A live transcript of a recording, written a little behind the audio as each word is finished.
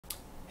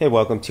Hey,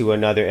 welcome to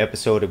another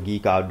episode of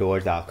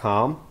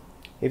GeekOutdoors.com.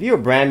 If you're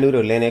brand new to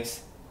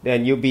Linux,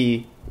 then you'll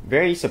be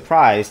very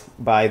surprised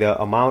by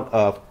the amount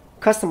of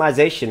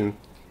customization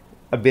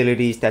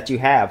abilities that you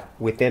have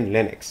within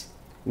Linux.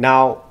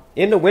 Now,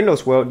 in the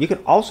Windows world, you can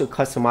also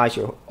customize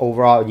your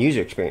overall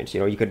user experience.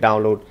 You could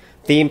download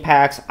theme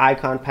packs,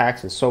 icon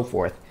packs, and so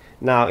forth.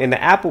 Now, in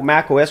the Apple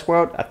Mac OS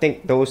world, I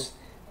think those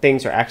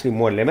things are actually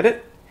more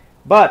limited,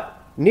 but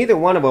neither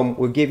one of them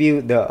will give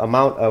you the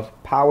amount of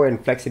power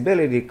and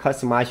flexibility to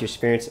customize your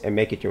experience and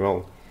make it your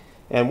own.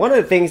 And one of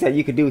the things that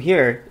you could do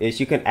here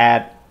is you can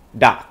add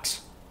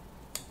docks,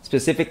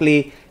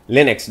 specifically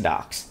Linux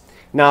docks.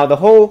 Now, the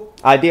whole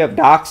idea of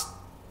docks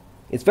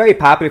is very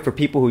popular for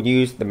people who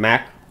use the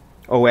Mac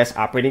OS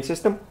operating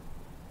system.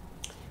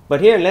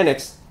 But here in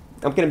Linux,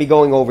 I'm going to be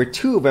going over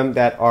two of them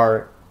that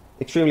are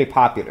extremely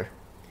popular.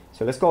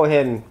 So let's go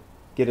ahead and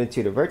get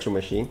into the virtual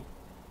machine.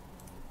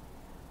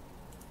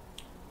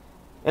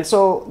 And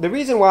so the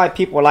reason why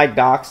people like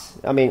docks,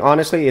 I mean,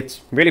 honestly, it's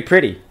really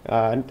pretty.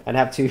 I'd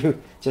have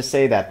to just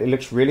say that. It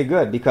looks really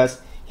good because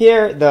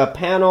here the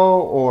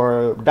panel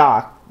or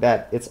dock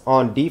that it's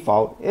on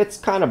default, it's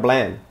kind of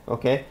bland,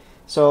 okay?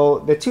 So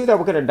the two that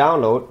we're going to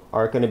download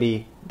are going to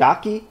be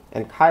Docky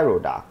and Cairo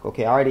Doc,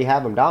 okay? I already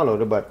have them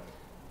downloaded, but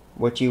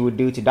what you would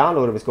do to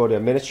download them is go to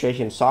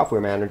Administration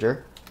Software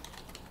Manager.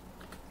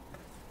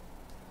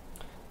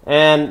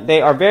 And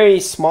they are very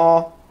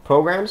small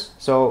programs,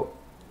 so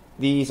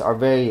these are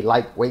very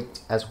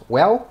lightweight as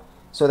well.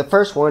 So the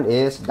first one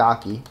is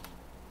Docky.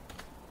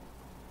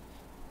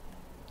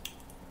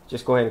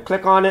 Just go ahead and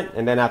click on it,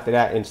 and then after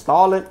that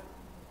install it.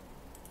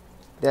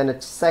 Then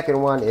the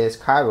second one is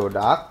Cairo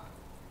Doc,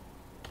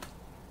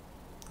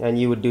 and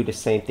you would do the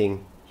same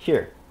thing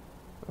here.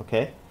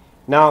 Okay,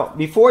 now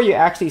before you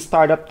actually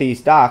start up these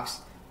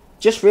docks,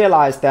 just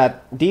realize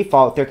that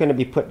default they're going to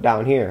be put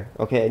down here.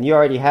 Okay, and you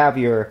already have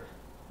your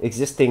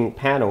existing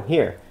panel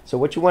here. So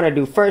what you want to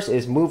do first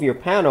is move your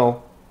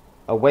panel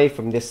away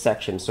from this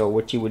section. So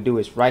what you would do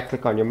is right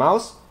click on your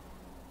mouse,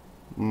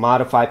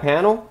 modify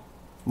panel,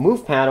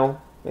 move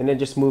panel, and then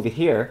just move it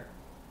here.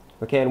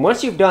 Okay, and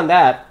once you've done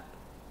that,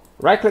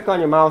 right click on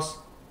your mouse,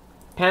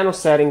 panel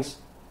settings,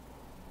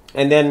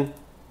 and then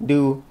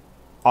do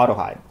auto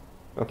hide.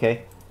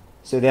 Okay,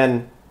 so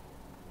then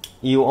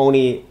you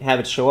only have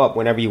it show up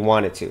whenever you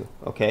want it to.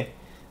 Okay,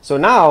 so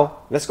now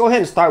let's go ahead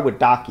and start with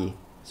Docky.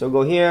 So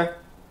go here,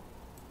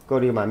 go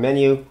to my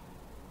menu,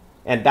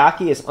 and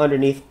Docky is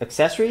underneath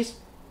accessories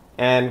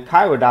and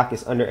Cairo Doc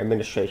is under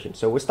administration.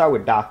 So we'll start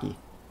with Docky.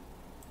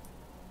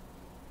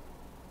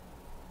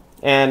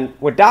 And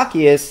what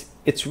Docky is,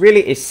 it's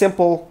really a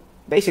simple,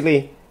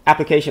 basically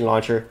application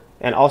launcher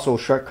and also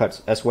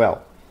shortcuts as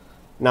well.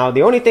 Now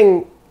the only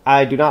thing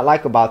I do not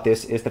like about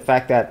this is the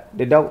fact that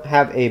they don't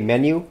have a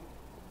menu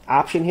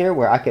option here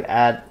where I could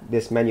add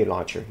this menu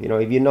launcher.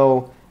 If you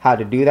know how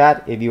to do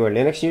that, if you're a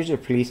Linux user,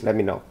 please let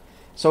me know.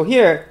 So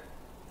here,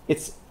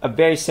 it's a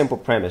very simple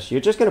premise.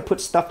 You're just going to put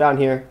stuff down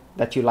here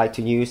that you like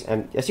to use,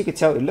 and as you can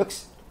tell,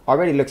 it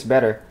already looks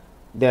better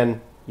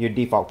than your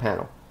default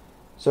panel.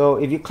 So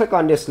if you click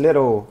on this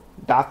little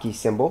Docky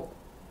symbol,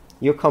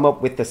 you'll come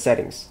up with the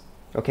settings.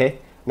 Okay,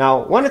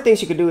 now one of the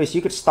things you could do is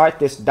you could start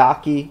this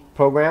Docky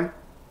program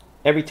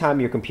every time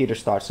your computer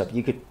starts up.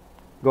 You could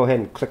go ahead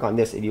and click on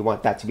this if you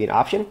want that to be an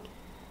option.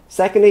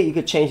 Secondly, you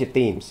could change the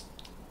themes.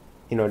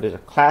 There's a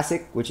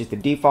classic, which is the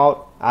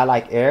default. I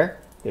like air.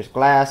 There's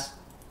glass,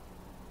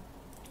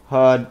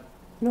 HUD,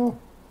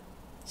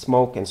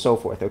 smoke, and so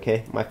forth.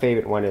 Okay, my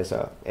favorite one is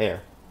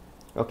air.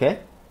 Okay,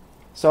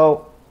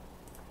 so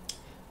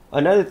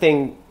another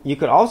thing you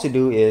could also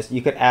do is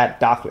you could add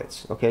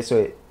docklets. Okay,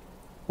 so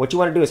what you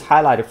want to do is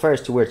highlight it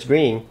first to where it's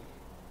green,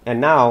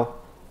 and now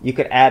you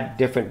could add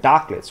different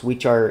docklets,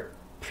 which are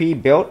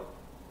pre-built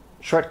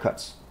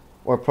shortcuts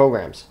or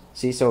programs.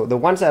 See, so the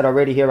ones that are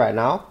already here right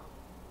now,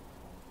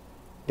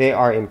 they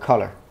are in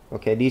color.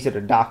 Okay, these are the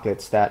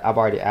docklets that I've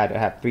already added. I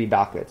have 3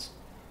 docklets.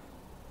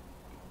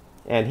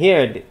 And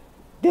here,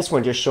 this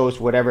one just shows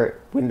whatever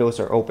windows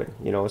are open,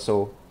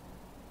 so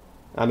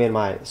I'm in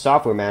my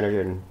software manager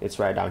and it's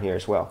right down here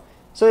as well.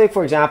 So if,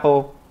 for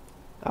example,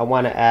 I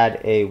want to add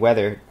a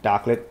weather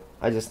docklet,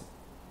 I just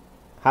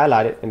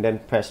highlight it and then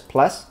press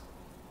plus,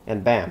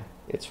 and bam,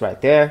 it's right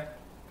there.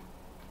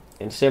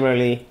 And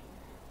similarly,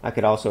 I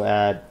could also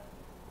add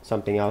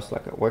something else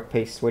like a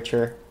workspace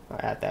switcher. I'll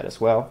add that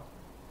as well.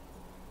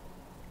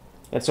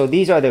 And so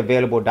these are the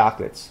available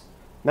docklets.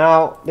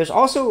 Now, there's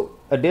also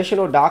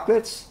additional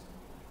docklets,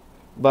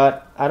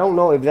 but I don't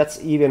know if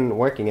that's even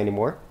working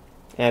anymore.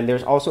 And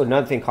there's also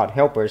another thing called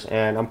helpers,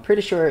 and I'm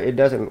pretty sure it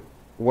doesn't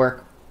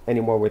work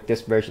anymore with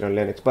this version of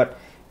Linux, but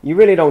you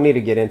really don't need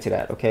to get into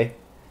that, okay?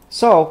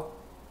 So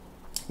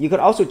you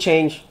could also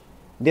change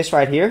this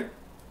right here.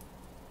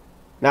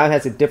 Now it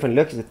has a different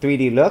look. It's a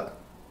 3D look,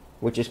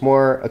 which is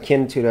more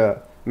akin to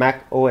the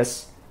Mac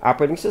OS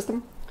operating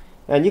system.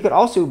 And you could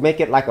also make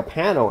it like a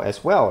panel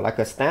as well, like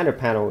a standard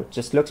panel. It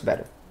just looks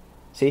better.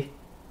 See?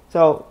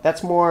 So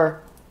that's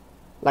more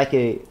like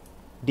a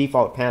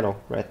default panel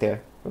right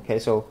there. Okay,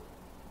 so,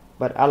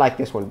 but I like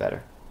this one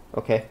better.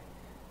 Okay,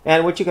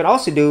 And what you could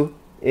also do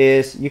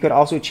is you could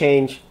also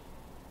change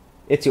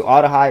it to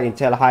auto hide,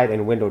 IntelliHide,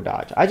 and window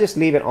dodge. I just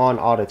leave it on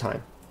all the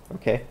time.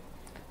 Okay.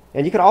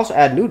 And you can also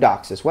add new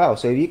docs as well.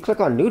 So if you click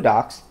on new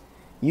docs,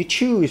 you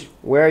choose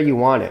where you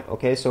want it.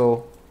 Okay,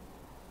 so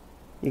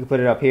you can put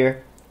it up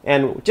here.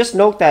 And just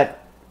note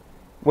that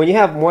when you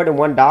have more than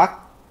one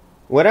doc,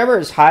 whatever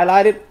is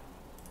highlighted,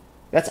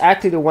 that's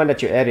actually the one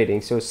that you're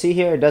editing. So see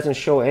here, it doesn't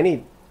show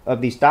any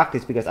of these doc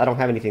lists because I don't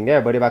have anything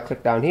there. But if I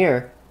click down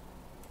here,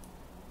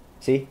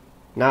 see,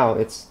 now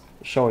it's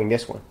showing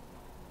this one.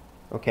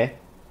 Okay.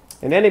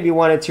 And then if you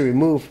wanted to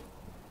remove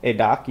a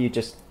doc, you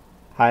just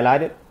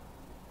highlight it,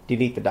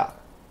 delete the doc.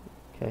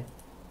 Okay.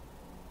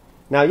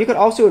 Now you could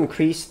also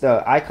increase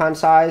the icon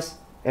size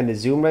and the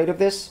zoom rate of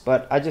this,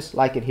 but I just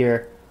like it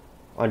here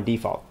on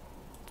default.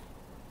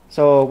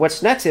 So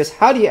what's next is,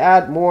 how do you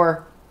add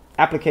more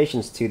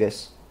applications to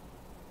this?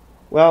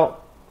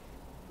 Well,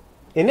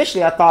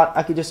 initially I thought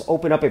I could just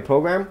open up a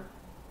program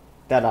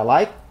that I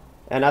like,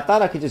 and I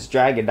thought I could just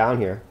drag it down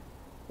here.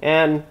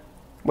 And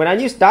when I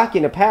used Docky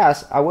in the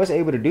past, I was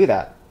able to do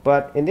that,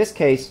 but in this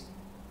case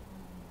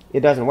it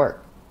doesn't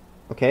work.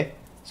 Okay,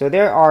 so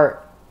there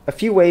are a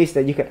few ways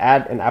that you could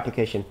add an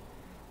application.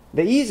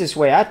 The easiest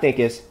way, I think,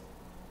 is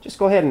just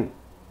go ahead and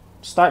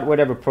start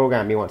whatever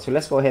program you want. So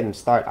let's go ahead and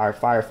start our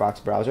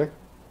Firefox browser.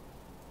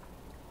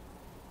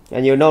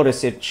 And you'll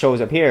notice it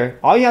shows up here.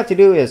 All you have to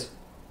do is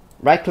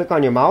right click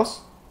on your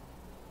mouse,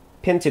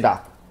 pin to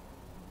dock.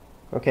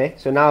 Okay,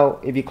 so now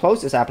if you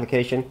close this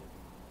application,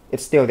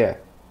 it's still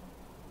there.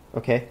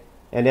 Okay,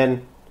 and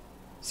then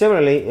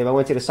similarly, if I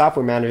went to the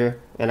software manager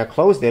and I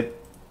closed it,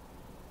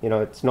 you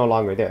know, it's no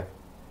longer there.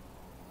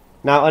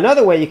 Now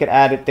another way you could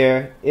add it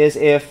there is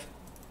if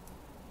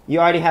you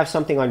already have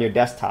something on your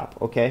desktop.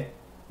 Okay,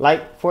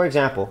 like for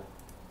example,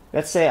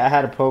 let's say I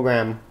had a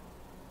program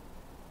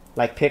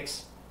like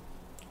Pix.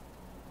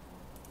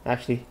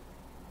 Actually,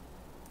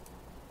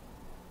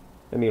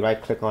 let me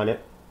right click on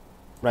it,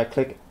 right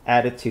click,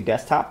 add it to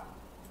desktop.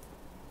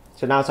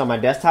 So now it's on my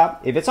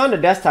desktop. If it's on the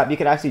desktop, you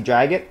could actually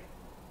drag it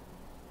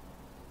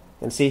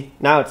and see,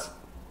 now it's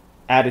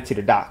added to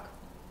the dock.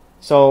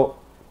 So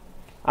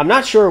I'm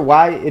not sure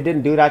why it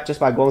didn't do that just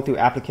by going through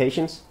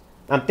applications.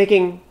 I'm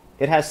thinking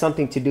it has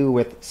something to do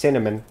with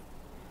Cinnamon.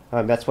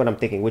 That's what I'm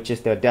thinking, which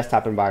is the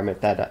desktop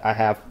environment that I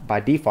have by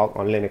default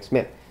on Linux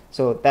Mint.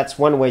 So that's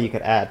one way you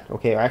could add,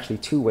 okay, or actually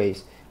two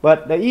ways.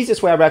 But the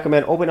easiest way I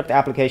recommend, open up the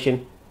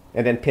application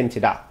and then pin to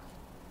dock.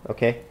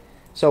 Okay,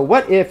 so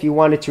what if you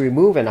wanted to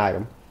remove an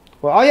item?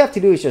 Well, all you have to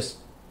do is just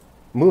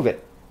move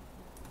it.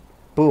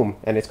 Boom,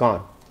 and it's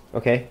gone.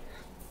 Okay,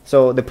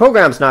 so the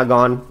program's not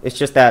gone. It's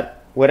just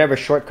that whatever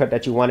shortcut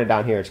that you wanted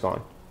down here is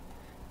gone.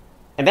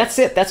 And that's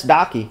it. That's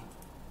Docky.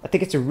 I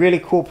think it's a really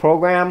cool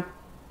program.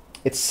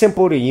 It's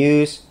simple to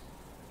use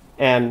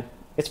and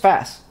it's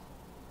fast.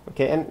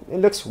 Okay, and it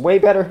looks way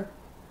better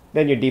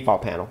than your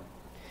default panel.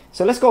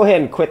 So let's go ahead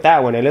and quit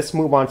that one and let's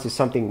move on to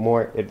something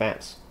more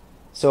advanced.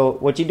 So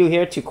what you do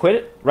here to quit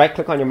it, right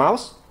click on your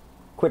mouse,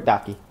 quit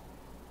Docky,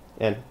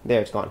 and there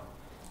it's gone.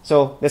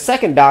 So the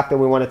second doc that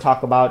we want to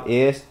talk about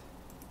is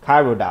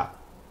Cairo Doc.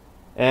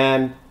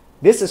 And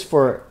this is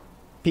for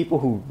people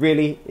who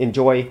really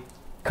enjoy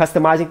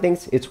customizing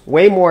things. It's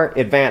way more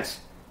advanced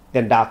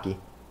than Docky.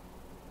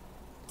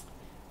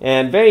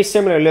 And very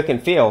similar look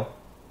and feel.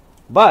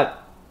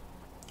 But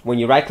when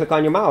you right click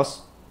on your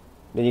mouse,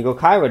 then you go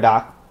Cairo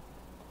Doc,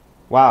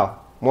 wow,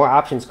 more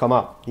options come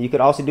up. You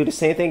could also do the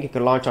same thing. You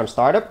could launch on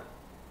startup.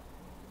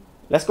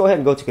 Let's go ahead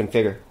and go to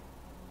configure.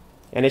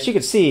 And as you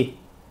can see,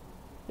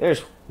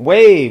 there's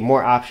way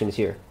more options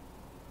here.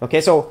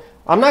 Okay, so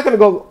I'm not going to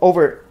go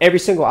over every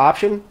single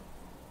option.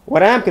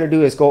 What I am going to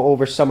do is go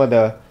over some of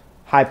the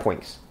high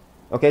points.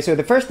 Okay, so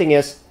the first thing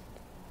is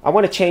I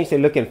want to change the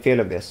look and feel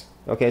of this.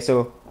 Okay,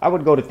 so I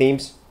would go to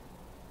themes.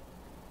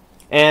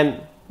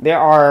 And there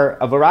are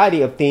a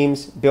variety of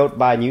themes built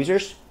by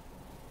users.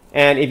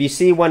 And if you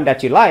see one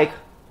that you like,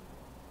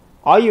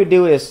 all you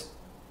do is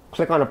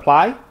click on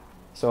apply.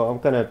 So I'm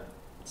going to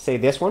say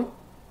this one.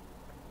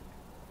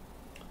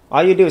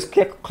 All you do is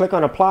click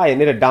on apply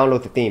and it'll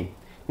download the theme.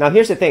 Now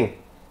here's the thing.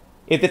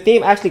 If the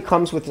theme actually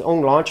comes with its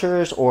own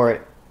launchers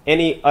or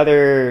any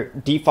other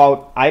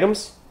default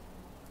items,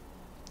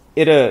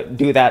 it'll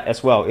do that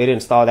as well. It'll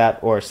install that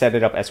or set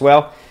it up as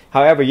well.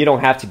 However, you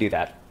don't have to do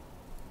that.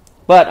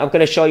 But I'm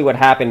going to show you what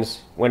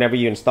happens whenever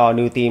you install a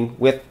new theme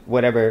with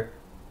whatever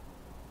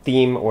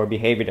theme or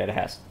behavior that it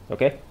has.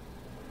 Okay,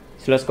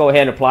 so let's go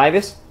ahead and apply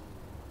this.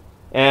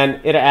 And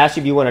it'll ask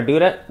you if you want to do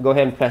that. Go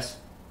ahead and press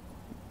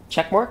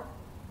check mark.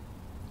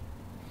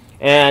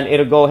 And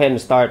it'll go ahead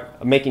and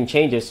start making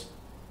changes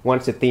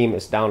once the theme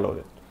is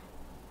downloaded.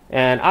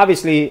 And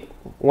obviously,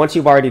 once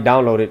you've already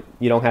downloaded,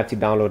 you don't have to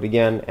download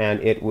again and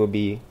it will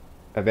be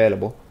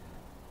available.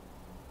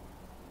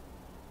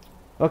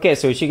 Okay,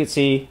 so as you can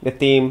see, the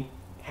theme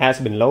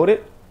has been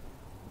loaded.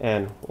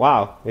 And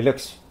wow, it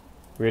looks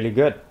really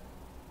good.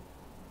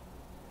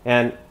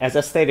 And as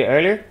I stated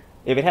earlier,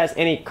 if it has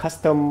any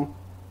custom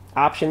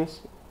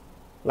options,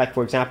 like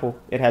for example,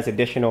 it has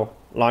additional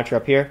launcher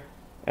up here,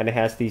 and it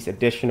has these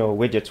additional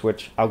widgets,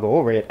 which I'll go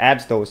over. It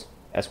adds those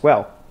as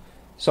well.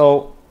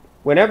 So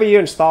whenever you're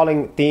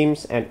installing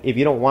themes, and if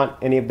you don't want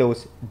any of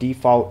those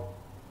default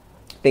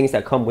things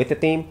that come with the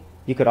theme,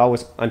 you could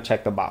always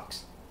uncheck the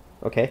box.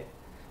 Okay,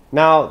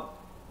 now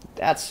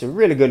that's a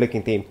really good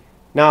looking theme.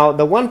 Now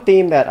the one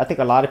theme that I think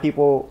a lot of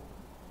people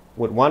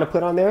would want to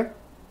put on there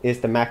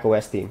is the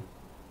macOS theme,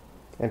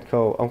 and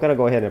so I'm gonna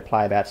go ahead and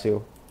apply that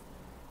too.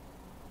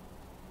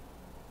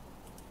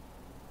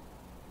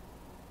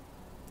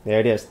 There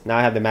it is. Now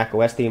I have the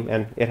macOS theme,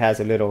 and it has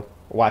a little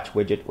watch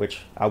widget,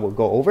 which I will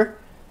go over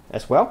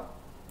as well.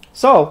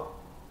 So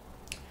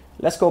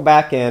let's go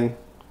back and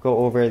go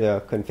over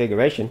the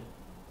configuration,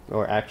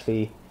 or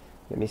actually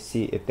let me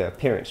see if the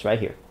appearance right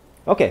here.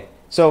 Okay,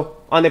 so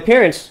on the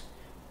appearance,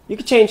 you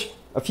could change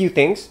a few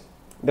things.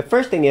 The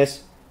first thing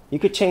is you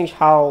could change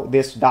how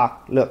this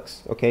dock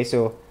looks. Okay,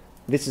 so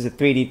this is a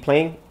 3D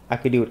plane. I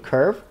could do it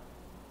curve,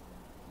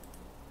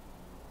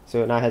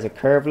 so it now has a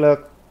curve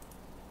look.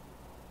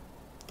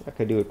 I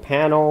could do a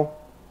panel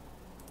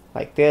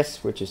like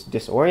this, which is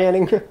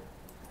disorienting.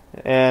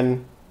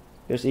 And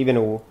there's even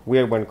a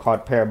weird one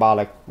called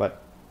parabolic,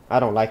 but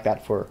I don't like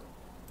that for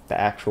the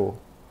actual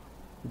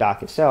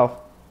dock itself.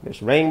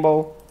 There's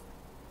rainbow,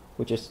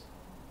 which is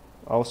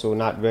also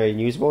not very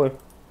usable.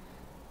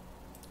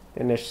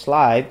 Then there's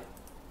slide.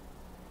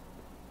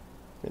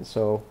 And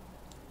so,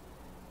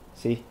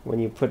 see, when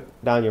you put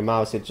down your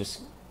mouse, it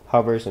just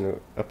hovers and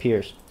it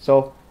appears.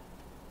 So,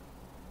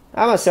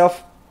 I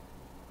myself,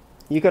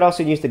 you could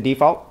also use the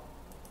default.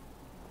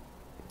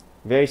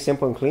 Very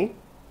simple and clean.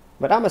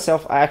 But I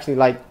myself, I actually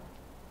like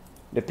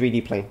the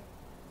 3D plane.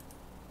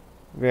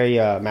 Very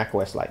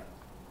macOS like.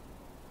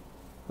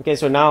 Okay,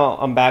 so now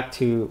I'm back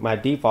to my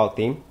default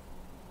theme.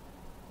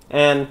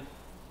 And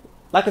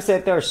like I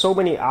said, there are so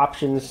many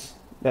options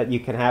that you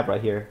can have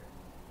right here.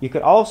 You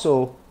could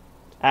also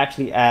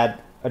actually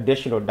add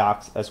additional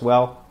docks as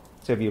well.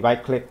 So if you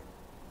right click,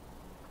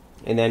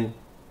 and then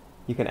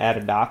you can add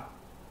a dock.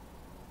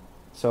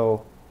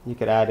 So you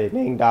could add a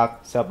main dock,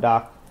 sub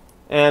dock,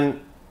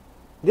 and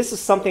this is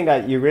something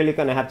that you're really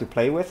going to have to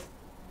play with.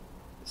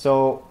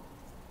 So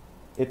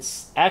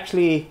it's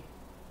actually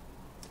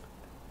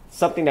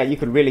something that you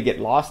could really get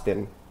lost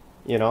in,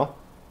 you know.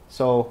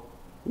 So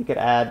you could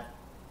add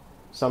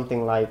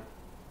something like,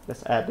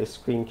 let's add this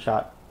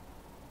screenshot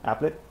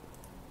applet,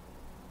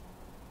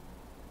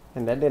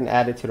 and that didn't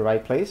add it to the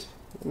right place.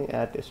 Let me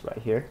add this right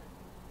here.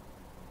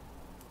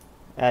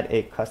 Add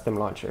a custom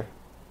launcher.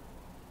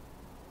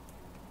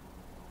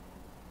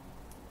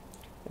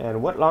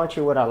 And what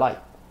launcher would I like?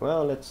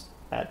 Well, let's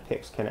add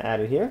Pix. Can I add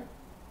it here?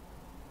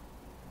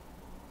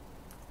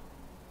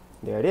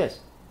 There it is.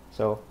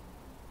 So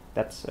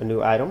that's a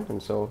new item,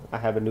 and so I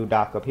have a new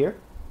dock up here.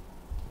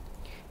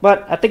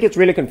 But I think it's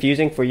really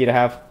confusing for you to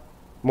have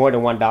more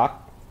than one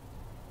dock.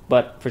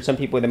 But for some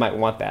people, they might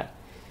want that.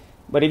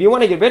 But if you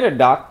want to get rid of the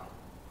dock,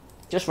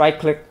 just right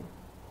click,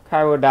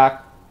 Cairo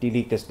Doc,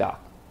 delete this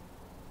dock,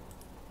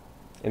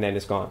 and then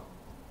it's gone.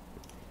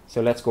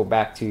 So let's go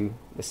back to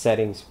the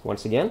settings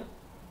once again.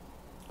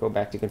 Go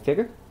back to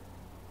configure.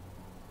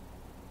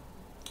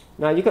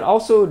 Now you can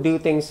also do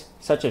things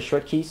such as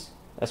short keys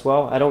as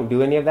well. I don't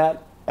do any of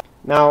that.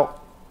 Now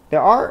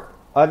there are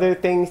other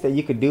things that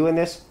you could do in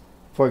this.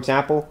 For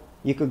example,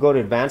 you could go to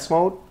advanced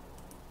mode,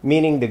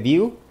 meaning the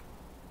view.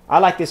 I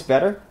like this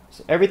better.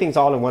 So everything's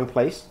all in one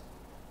place.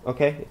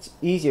 Okay, it's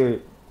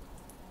easier,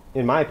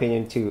 in my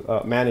opinion,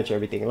 to manage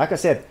everything. Like I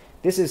said,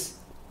 this is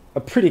a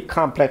pretty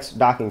complex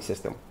docking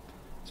system,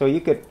 so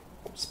you could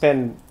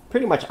spend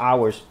pretty much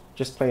hours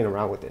just playing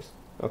around with this.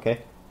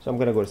 Okay, so I'm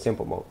gonna go to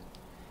simple mode.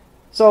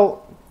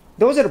 So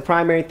those are the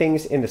primary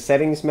things in the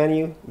settings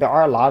menu. There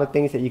are a lot of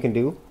things that you can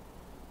do,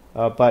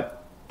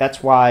 but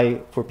that's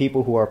why for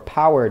people who are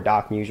power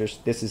dock users,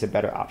 this is a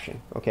better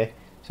option. Okay,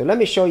 so let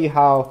me show you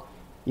how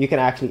you can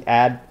actually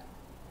add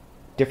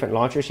different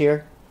launchers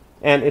here,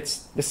 and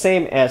it's the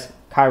same as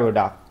Cairo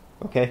Doc.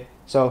 Okay,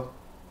 so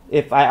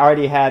if I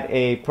already had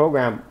a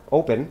program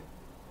open,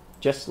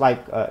 just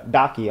like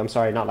Docky, I'm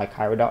sorry, not like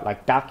Cairo Doc,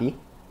 like Docky.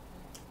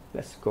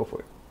 Let's go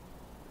for it.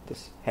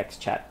 This hex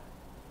chat.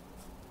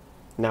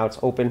 Now it's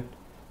open.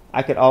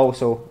 I could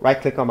also right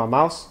click on my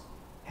mouse,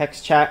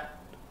 hex chat,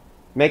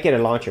 make it a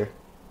launcher,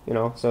 you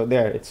know. So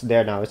there, it's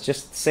there now. It's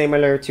just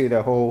similar to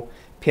the whole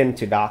pin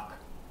to dock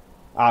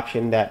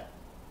option that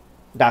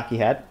Docky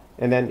had.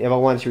 And then if I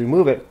wanted to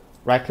remove it,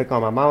 right click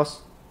on my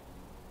mouse,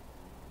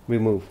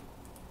 remove,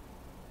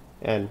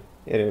 and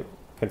it'll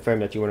confirm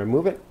that you want to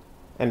remove it,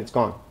 and it's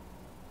gone.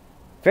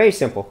 Very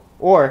simple.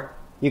 Or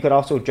you could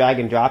also drag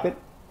and drop it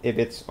if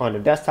it's on the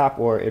desktop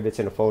or if it's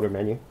in a folder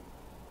menu,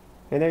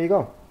 and there you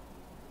go.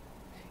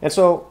 And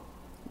so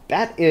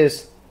that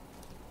is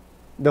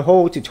the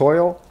whole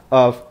tutorial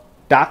of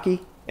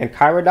Docky and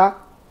Cairo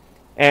Doc.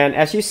 And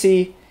as you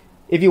see,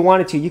 if you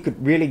wanted to, you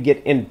could really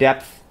get in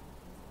depth,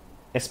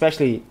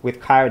 especially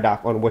with Cairo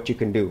Doc, on what you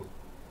can do.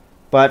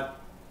 But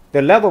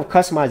the level of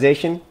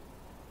customization,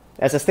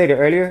 as I stated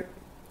earlier,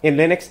 in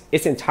Linux,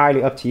 it's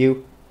entirely up to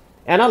you.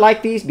 And I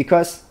like these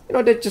because, you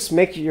know, they just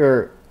make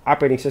your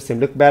operating system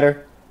look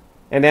better.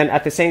 And then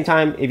at the same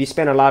time, if you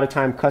spend a lot of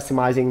time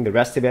customizing the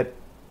rest of it,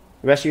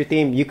 the rest of your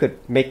theme, you could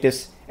make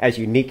this as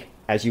unique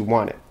as you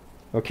want it.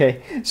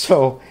 Okay,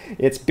 so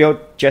it's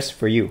built just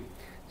for you.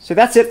 So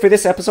that's it for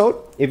this episode.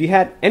 If you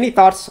had any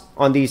thoughts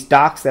on these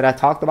docs that I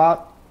talked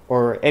about,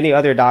 or any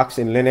other docs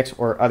in Linux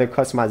or other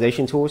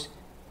customization tools,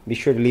 be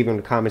sure to leave them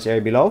in the comments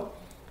area below.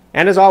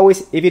 And as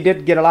always, if you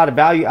did get a lot of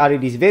value out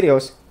of these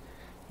videos,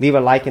 leave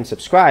a like and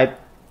subscribe.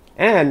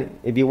 And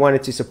if you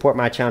wanted to support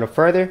my channel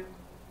further,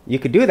 you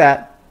could do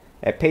that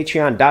at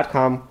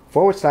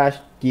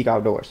patreon.com/Geek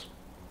Outdoors.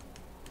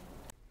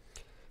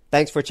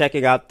 Thanks for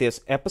checking out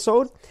this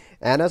episode.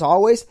 And as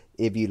always,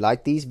 if you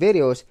like these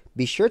videos,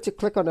 be sure to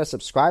click on the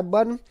subscribe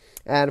button.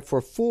 And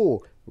for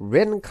full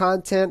written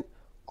content,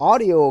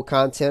 audio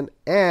content,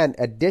 and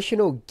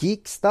additional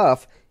geek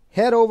stuff,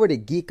 head over to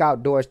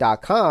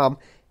geekoutdoors.com.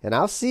 And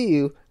I'll see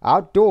you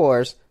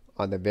outdoors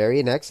on the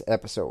very next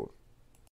episode.